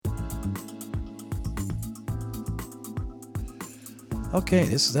Okay,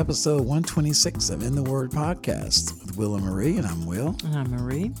 this is episode 126 of In the Word podcast with Will and Marie, and I'm Will. And I'm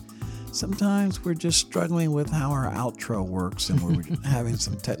Marie. Sometimes we're just struggling with how our outro works, and we're having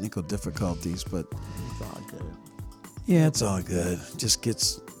some technical difficulties, but It's all good. yeah, it's all good. Just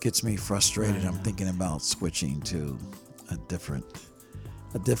gets me frustrated. I'm thinking about switching to a different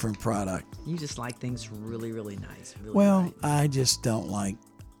product. You just like things really, really nice. Really Well, right. I just don't like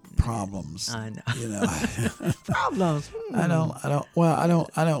problems. I know. You know, Problems. I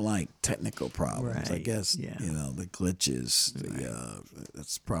don't like technical problems. I Right, guess, yeah. the glitches,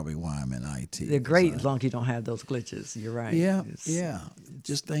 that's probably why I'm in IT. They're great 'cause as long as you don't have those glitches. You're right. Yeah, It's- yeah.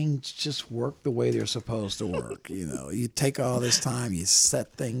 Just things just work the way they're supposed to work. You take all this time, you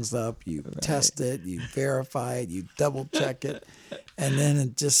set things up, you test it, you verify it, you double check it, and then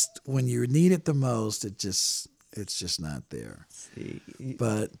it just when you need it the most, it's just not there. See,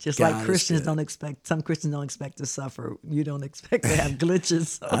 But just God like is Christians good. don't expect, some Christians don't expect to suffer. You don't expect to have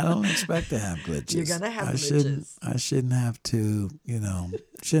glitches. So. I don't expect to have glitches. You're gonna have I glitches. shouldn't have to,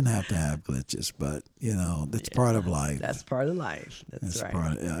 shouldn't have to have glitches, but that's part of life. That's part of life. That's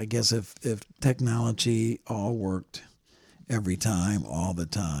right. I guess if technology all worked every time, all the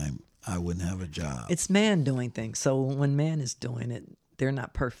time, I wouldn't have a job. It's man doing things. So when man is doing it, they're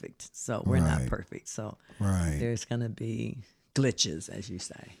not perfect. So we're not Right. perfect. So Right. there's going to be glitches, as you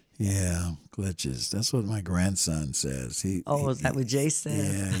say. Yeah, glitches. That's what my grandson says. Is that what Jay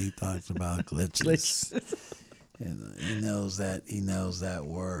says? Yeah, he talks about glitches. Glitches. And he knows that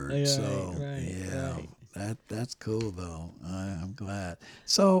word. Right, so right, yeah, right. that's cool though. I'm glad.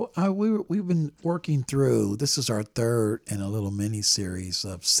 So we've been working through. This is our third in a little mini series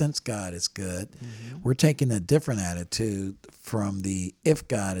of Since God is Good. Mm-hmm. We're taking a different attitude from the If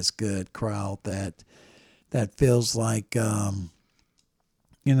God is Good crowd that feels like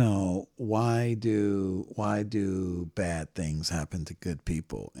why do bad things happen to good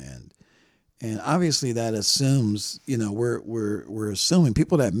people, and obviously that assumes, we're assuming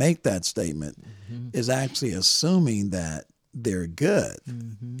people that make that statement is actually assuming that they're good,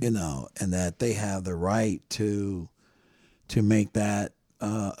 and that they have the right to make that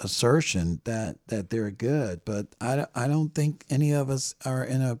assertion that they're good. But I don't think any of us are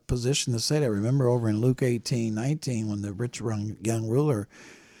in a position to say that. Remember over in Luke 18:19 when the rich young ruler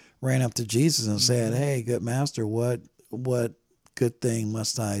ran up to Jesus and said, "Hey, good master, what good thing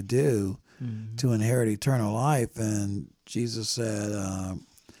must I do to inherit eternal life?" And Jesus said,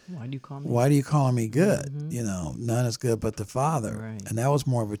 Why do you call me? "Why do you call me good? None is good but the Father." Right. And that was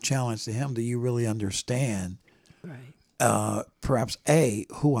more of a challenge to him. Do you really understand? Right. Perhaps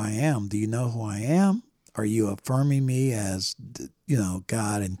who I am? Do you know who I am? Are you affirming me as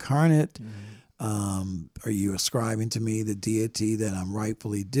God incarnate? Are you ascribing to me the deity that I'm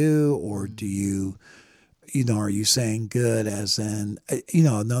rightfully due, or do you, are you saying good as in,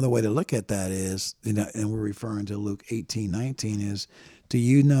 another way to look at that is, and we're referring to Luke 18:19 is, do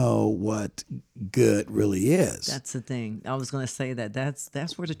you know what good really is? That's the thing. I was going to say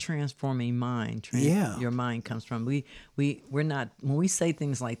that's where the transforming mind, Yeah. your mind comes from. We're not, when we say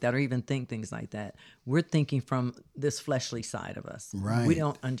things like that or even think things like that, we're thinking from this fleshly side of us. Right. We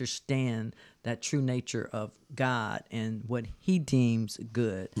don't understand that true nature of God and what he deems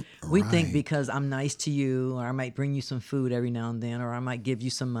good. We think Right. because I'm nice to you, or I might bring you some food every now and then, or I might give you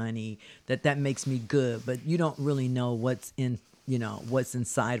some money, that makes me good. But you don't really know what's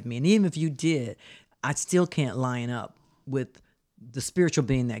inside of me. And even if you did, I still can't line up with the spiritual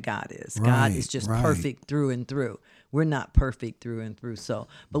being that God is. God Right, is just right. perfect through and through. We're not perfect through and through. So,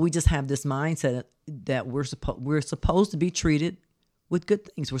 but we just have this mindset that we're supposed to be treated with good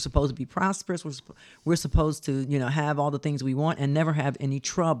things. We're supposed to be prosperous. We're supposed to, have all the things we want and never have any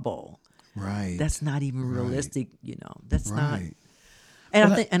trouble. Right. That's not even realistic, That's not. right.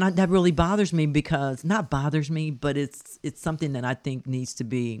 And that really bothers me because, not bothers me, but it's something that I think needs to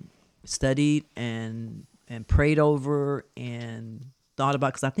be studied and prayed over and thought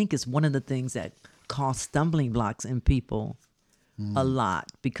about, because I think it's one of the things that cause stumbling blocks in people a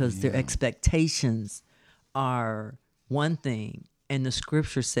lot, because their expectations are one thing and the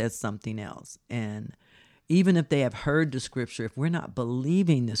scripture says something else. And even if they have heard the scripture, if we're not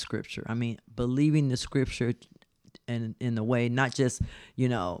believing the scripture, believing the scripture and in the way, not just,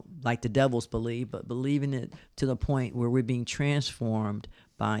 like the devils believe, but believing it to the point where we're being transformed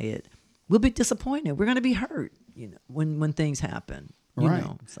by it, we'll be disappointed. We're going to be hurt, when things happen.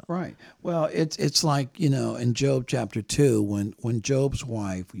 Right. Well, it's like, in Job chapter 2, when Job's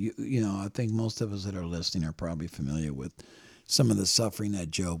wife, I think most of us that are listening are probably familiar with some of the suffering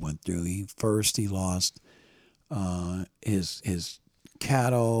that Job went through. He lost his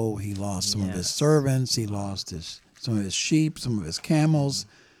cattle, he lost some of his servants, he lost his some of his sheep, some of his camels,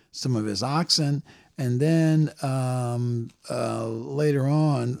 some of his oxen. And then later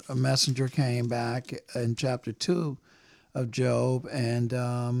on, a messenger came back in chapter 2 of Job, and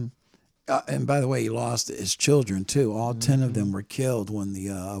by the way, he lost his children too. All 10 of them were killed when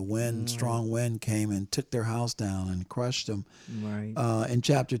the strong wind came and took their house down and crushed them. Right. In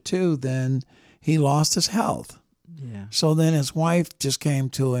chapter 2, then he lost his health. Yeah. So then his wife just came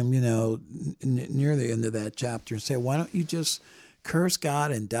to him, near the end of that chapter and said, "Why don't you just curse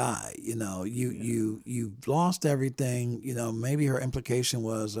God and die? You've lost everything." Maybe her implication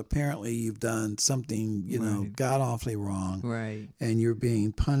was apparently you've done something, Right. God awfully wrong, Right. and you're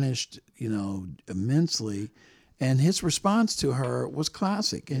being punished, immensely. And his response to her was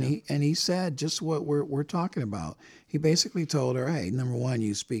classic, and he said just what we're talking about. He basically told her, "Hey, number one,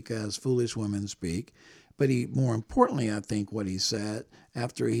 you speak as foolish women speak." But more importantly, I think what he said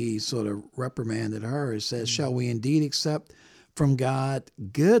after he sort of reprimanded her, he says, "Shall we indeed accept from God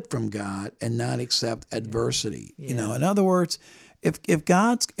good from God and not accept adversity?" Yeah. In other words, if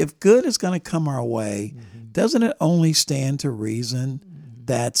good is going to come our way, doesn't it only stand to reason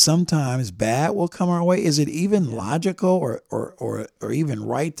that sometimes bad will come our way? Is it even logical or even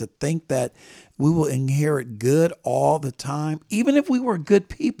right to think that we will inherit good all the time, even if we were good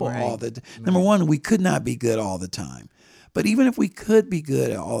people all the time? Number one, we could not be good all the time. But even if we could be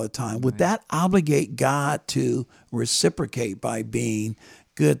good all the time, would that obligate God to reciprocate by being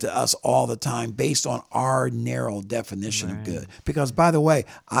good to us all the time based on our narrow definition of good? Because, by the way,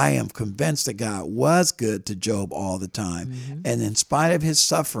 I am convinced that God was good to Job all the time. And in spite of his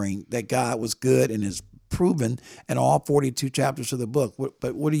suffering, that God was good and is proven in all 42 chapters of the book.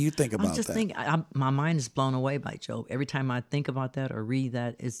 But what do you think about I just that? think my mind is blown away by Job. Every time I think about that or read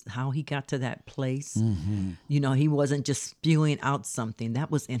that, is how he got to that place. He wasn't just spewing out something.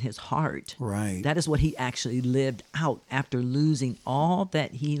 That was in his heart. Right. That is what he actually lived out after losing all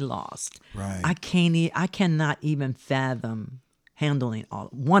that he lost. Right. I cannot even fathom handling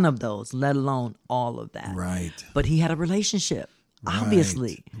one of those, let alone all of that. Right. But he had a relationship.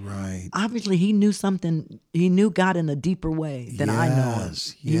 Obviously. Right. Obviously, he knew something. He knew God in a deeper way than I know him.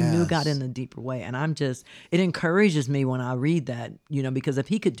 He knew God in a deeper way. And it encourages me when I read that, because if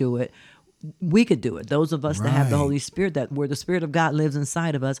he could do it, we could do it. Those of us that have the Holy Spirit, that where the Spirit of God lives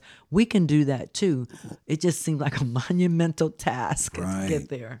inside of us, we can do that too. It just seems like a monumental task to get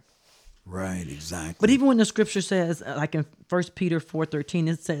there. Right, exactly. But even when the scripture says, like in 1 Peter 4:13,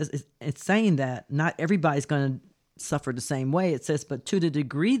 it says, it's saying that not everybody's going to suffer the same way. It says, but to the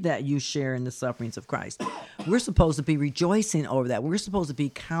degree that you share in the sufferings of Christ, we're supposed to be rejoicing over that. We're supposed to be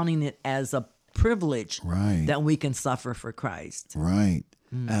counting it as a privilege that we can suffer for Christ. Right.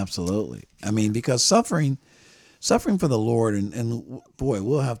 Absolutely. I mean, because suffering for the Lord, and boy,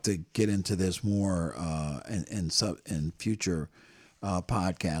 we'll have to get into this more in future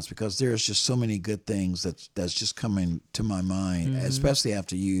podcasts, because there's just so many good things that's just coming to my mind, especially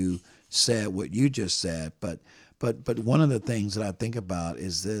after you said what you just said. But one of the things that I think about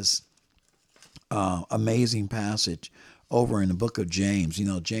is this amazing passage over in the book of James.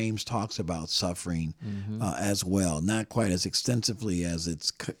 James talks about suffering as well, not quite as extensively as it's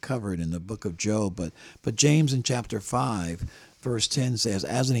covered in the book of Job, but James in chapter 5, verse 10 says,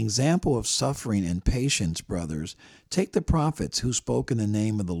 "As an example of suffering and patience, brothers, take the prophets who spoke in the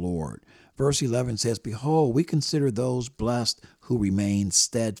name of the Lord." Verse 11 says, "Behold, we consider those blessed who remain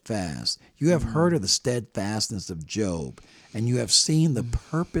steadfast. You have heard of the steadfastness of Job, and you have seen the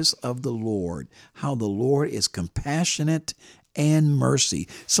purpose of the Lord, how the Lord is compassionate and mercy."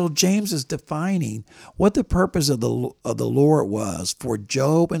 So James is defining what the purpose of the Lord was for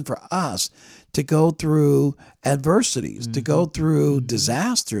Job and for us, to go through adversities, to go through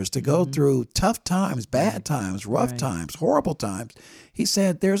disasters, to go through tough times, bad times, rough times, horrible times. He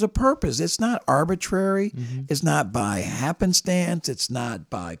said there's a purpose. It's not arbitrary. It's not by happenstance. It's not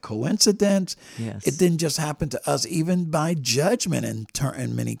by coincidence. Yes. It didn't just happen to us, even by judgment in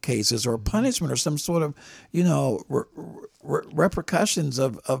many cases, or punishment, or some sort of, repercussions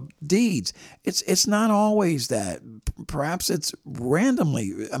of deeds. It's not always that. Perhaps it's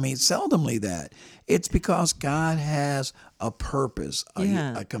seldomly that. It's because God has a purpose,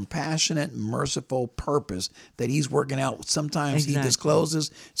 a compassionate, merciful purpose that he's working out. Sometimes he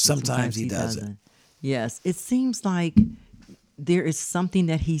discloses, sometimes he doesn't. Yes, it seems like there is something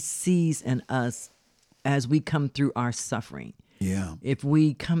that he sees in us as we come through our suffering. Yeah. If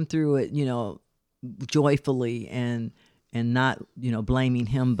we come through it, joyfully and not, blaming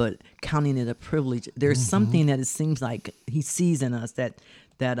him, but counting it a privilege. There's something that it seems like he sees in us that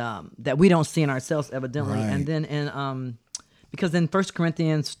we don't see in ourselves, evidently. Right. And then because in 1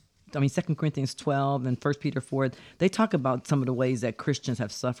 Corinthians 2 Corinthians 12 and 1 Peter 4, they talk about some of the ways that Christians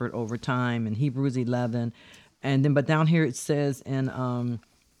have suffered over time, and Hebrews 11. And then, but down here it says in,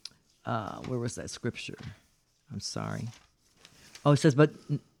 where was that scripture? I'm sorry. Oh, it says, but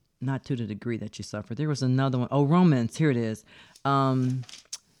not to the degree that you suffer. There was another one. Oh, Romans, here it is.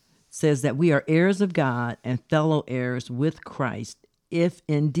 Says that we are heirs of God and fellow heirs with Christ, if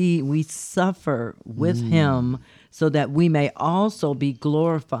indeed we suffer with him, so that we may also be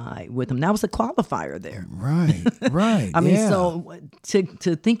glorified with him. That was a qualifier there. Right, right. I mean, yeah. so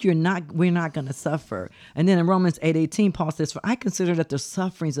to think we're not going to suffer. And then in Romans 8:18, Paul says, "For I consider that the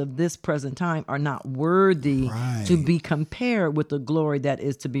sufferings of this present time are not worthy to be compared with the glory that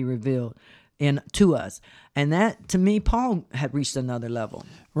is to be revealed to us." And that, to me, Paul had reached another level.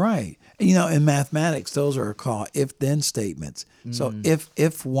 Right. You know, in mathematics, those are called if-then statements. So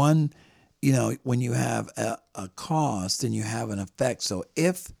if one, you know, when you have a cause, then you have an effect. So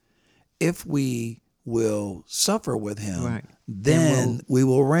if we will suffer with him, Right. then we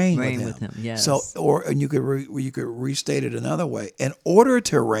will reign with him. Yes. So, and you could restate it another way. In order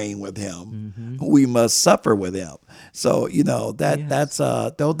to reign with him, we must suffer with him. So, you know, that's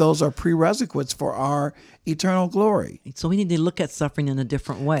those are prerequisites for our eternal glory. So we need to look at suffering in a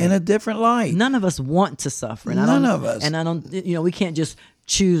different way. In a different light. None of us want to suffer. None of us. And I don't, you know, we can't just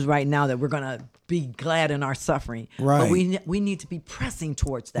choose right now that we're going to be glad in our suffering. Right. But we need to be pressing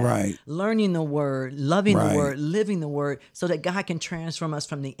towards that. Right. Learning the word, loving Right. the word, living the word, so that God can transform us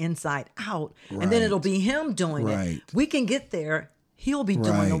from the inside out. And then Right. it'll be him doing Right. it. We can get there. He'll be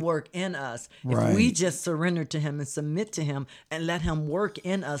doing the Right. work in us if Right. we just surrender to him and submit to him and let him work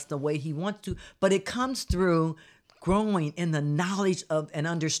in us the way he wants to. But it comes through growing in the knowledge of and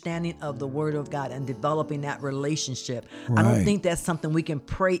understanding of the word of God and developing that relationship. I don't Right. think that's something we can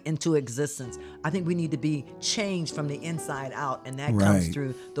pray into existence. I think we need to be changed from the inside out, and that comes Right.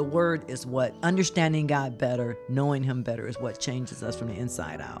 through the word is what understanding God better, knowing him better is what changes us from the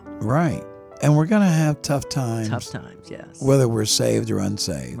inside out. Right. And we're going to have tough times. Tough times, yes. Whether we're saved or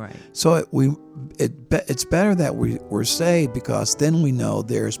unsaved. Right. So it's better that we're saved, because then we know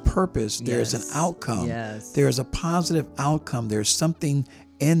there's purpose, there's an Yes. outcome, Yes. there's a positive outcome, there's something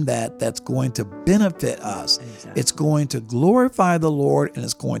in that's going to benefit us. Exactly. It's going to glorify the Lord, and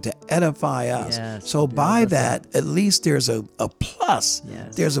it's going to edify us. Yes. So by Build us that, at least there's a plus.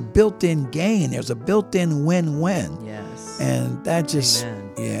 Yes. There's a built-in gain. There's a built-in win-win. Yes. And that just, Amen.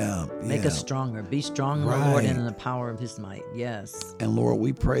 yeah. Make yeah. us stronger. Be strong in the Lord and Right. in the power of his might. Yes. And Lord,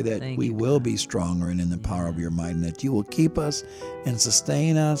 we pray that Thank we you, will God. be stronger and in the power of your might, and that you will keep us and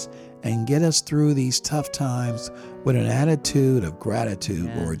sustain us and get us through these tough times with an attitude of gratitude,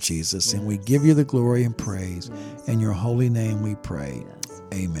 Yes. Lord Jesus. And we give you the glory and praise. Yes. In your holy name we pray. Yes.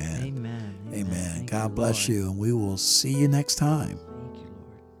 Amen. Amen. Amen. Thank God you, bless Lord. you, and we will see you next time.